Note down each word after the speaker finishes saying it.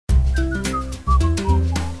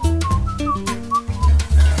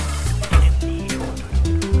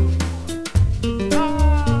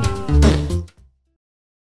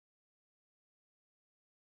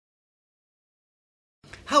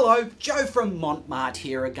Hello, Joe from Mont Marte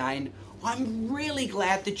here again. I'm really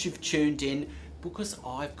glad that you've tuned in because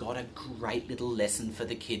I've got a great little lesson for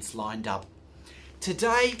the kids lined up.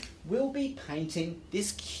 Today we'll be painting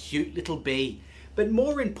this cute little bee, but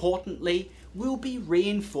more importantly we'll be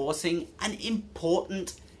reinforcing an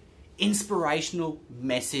important inspirational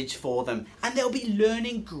message for them, and they'll be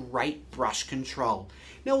learning great brush control.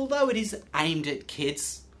 Now, although it is aimed at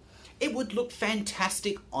kids, it would look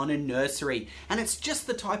fantastic on a nursery, and it's just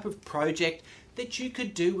the type of project that you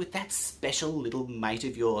could do with that special little mate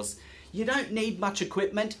of yours. You don't need much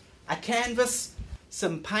equipment, a canvas,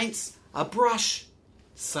 some paints, a brush,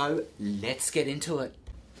 so let's get into it.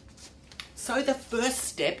 So the first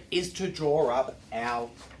step is to draw up our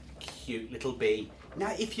cute little bee.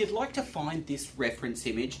 Now, if you'd like to find this reference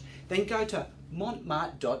image, then go to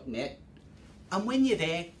montmarte.net, and when you're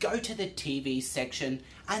there, go to the TV section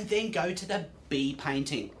and then go to the bee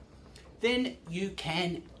painting. Then you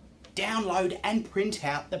can download and print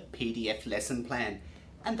out the PDF lesson plan,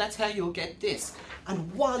 and that's how you'll get this.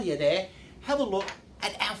 And while you're there, have a look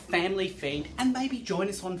at our family feed and maybe join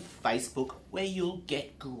us on Facebook, where you'll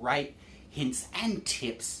get great hints and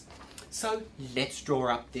tips. So let's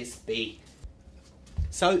draw up this bee.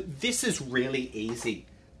 So this is really easy.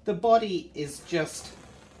 The body is just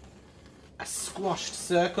a squashed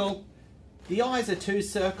circle. The eyes are 2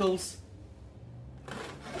 circles.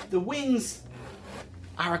 The wings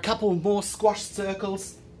are a couple more squashed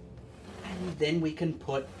circles. And then we can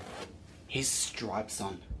put his stripes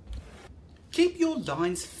on. Keep your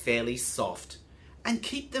lines fairly soft and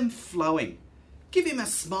keep them flowing. Give him a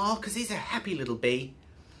smile because he's a happy little bee.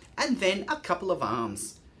 And then a couple of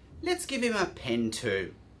arms. Let's give him a pen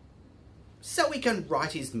too, so we can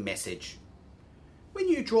write his message. When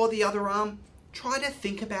you draw the other arm, try to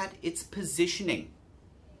think about its positioning.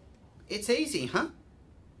 It's easy, huh?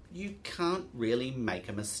 You can't really make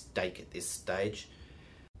a mistake at this stage.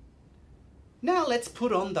 Now let's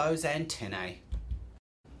put on those antennae.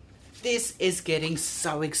 This is getting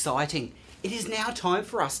so exciting. It is now time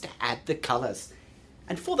for us to add the colours.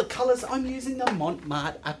 And for the colours, I'm using the Mont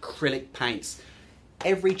Marte acrylic paints.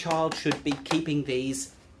 Every child should be keeping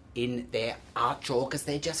these in their art drawer because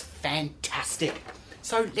they're just fantastic.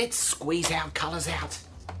 So let's squeeze our colours out.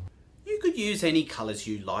 You could use any colours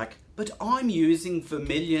you like, but I'm using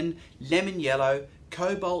vermilion, lemon yellow,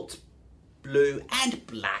 cobalt blue and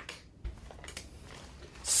black.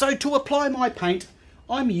 So to apply my paint,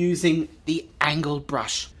 I'm using the angled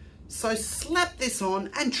brush. So slap this on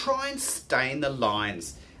and try and stain the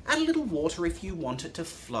lines. Add a little water if you want it to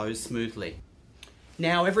flow smoothly.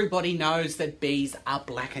 Now everybody knows that bees are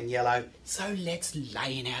black and yellow, so let's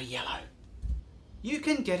lay in our yellow. You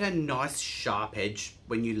can get a nice sharp edge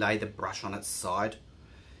when you lay the brush on its side.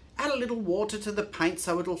 Add a little water to the paint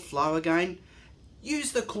so it'll flow again.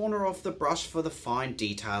 Use the corner of the brush for the fine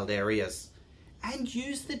detailed areas. And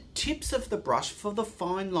use the tips of the brush for the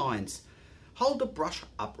fine lines. Hold the brush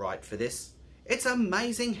upright for this. It's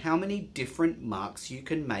amazing how many different marks you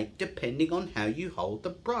can make depending on how you hold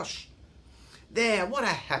the brush. There, what a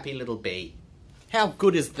happy little bee. How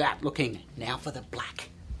good is that looking? Now for the black.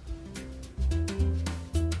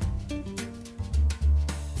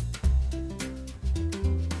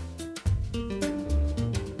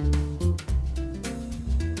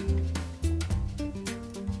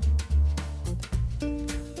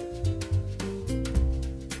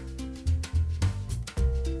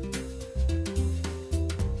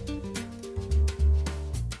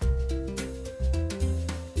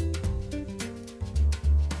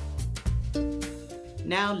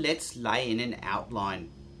 Now let's lay in an outline.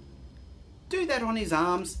 Do that on his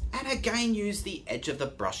arms and again use the edge of the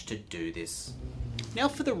brush to do this. Now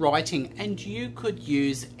for the writing, and you could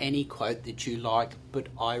use any quote that you like, but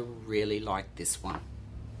I really like this one.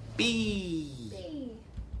 B. B.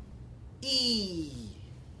 E.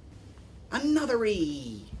 Another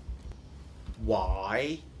E.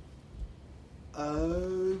 Y.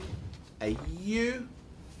 O. A U.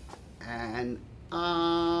 An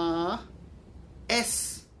R.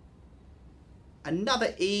 S,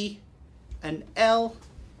 another E, an L,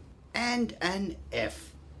 and an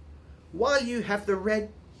F. While you have the red,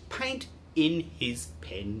 paint in his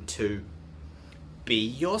pen too. Be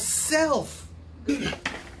yourself.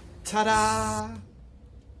 Ta-da!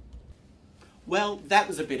 Well, that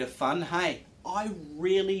was a bit of fun, hey? I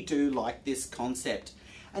really do like this concept.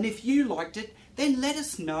 And if you liked it, then let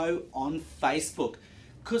us know on Facebook,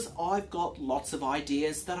 because I've got lots of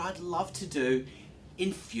ideas that I'd love to do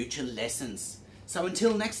in future lessons. So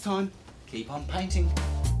until next time, keep on painting.